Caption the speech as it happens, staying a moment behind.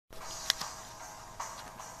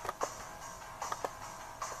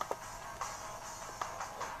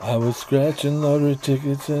I was scratching lottery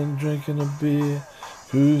tickets and drinking a beer,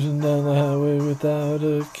 cruising down the highway without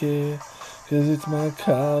a care. 'Cause it's my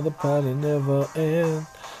car, the party never ends.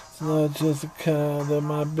 It's not just a car, they're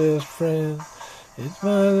my best friend. It's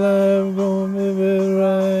my life, gonna live it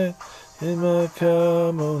right. In my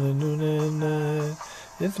car, morning, noon, and night.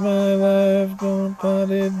 It's my life, gonna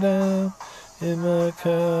party down. In my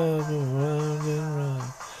car, going round and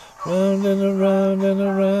round. Round and around and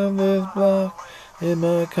around this block. In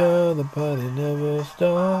my car, the party never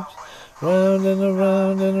stops. Round and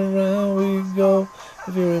around we go.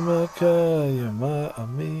 If you're in my car, you're my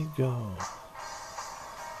amigo.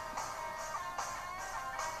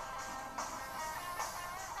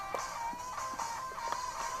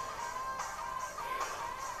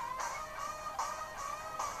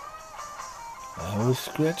 I was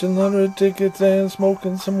scratching lottery tickets and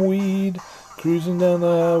smoking some weed, cruising down the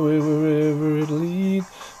highway wherever it lead.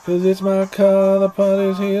 'Cause it's my car, the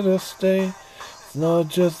party's here to stay. It's not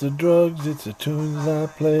just the drugs, it's the tunes I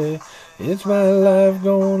play. It's my life,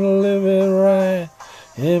 gonna live it right.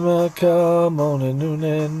 In my car, morning, noon,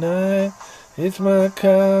 and night. It's my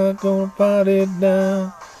car, gonna party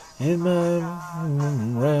down. In my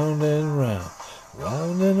round and round,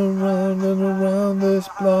 round and around this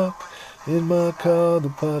block. In my car, the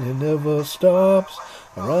party never stops.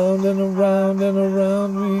 Around and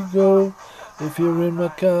around we go. If you're in my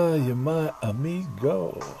car, you're my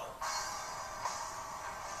amigo.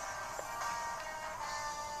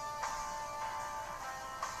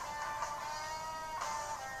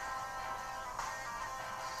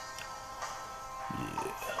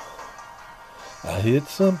 I hit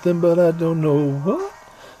something, but I don't know what.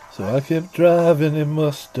 So I kept driving, it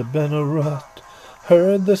must have been a rut.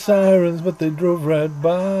 Heard the sirens, but they drove right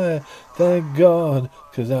by. Thank God,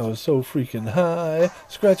 'cause I was so freaking high.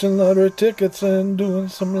 Scratching lottery tickets and doing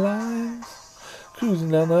some lines.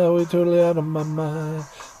 Cruising down the highway totally out of my mind.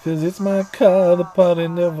 'Cause it's my car, the party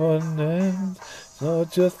never ends. It's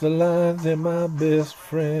not just the lines, they're my best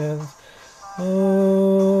friends.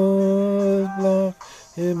 Oh, this block.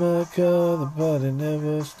 In my car, the party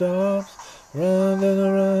never stops. Round and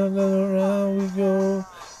around we go.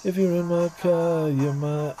 If you're in my car, you're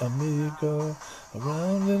my amigo.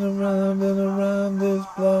 Around and around this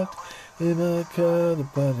block. In my car, the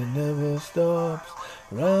party never stops.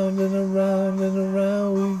 Round and around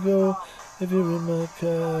we go. If you're in my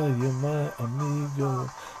car, you're my amigo.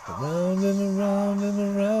 Around and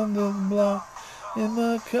around this block. In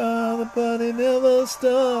my car, the party never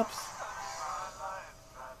stops.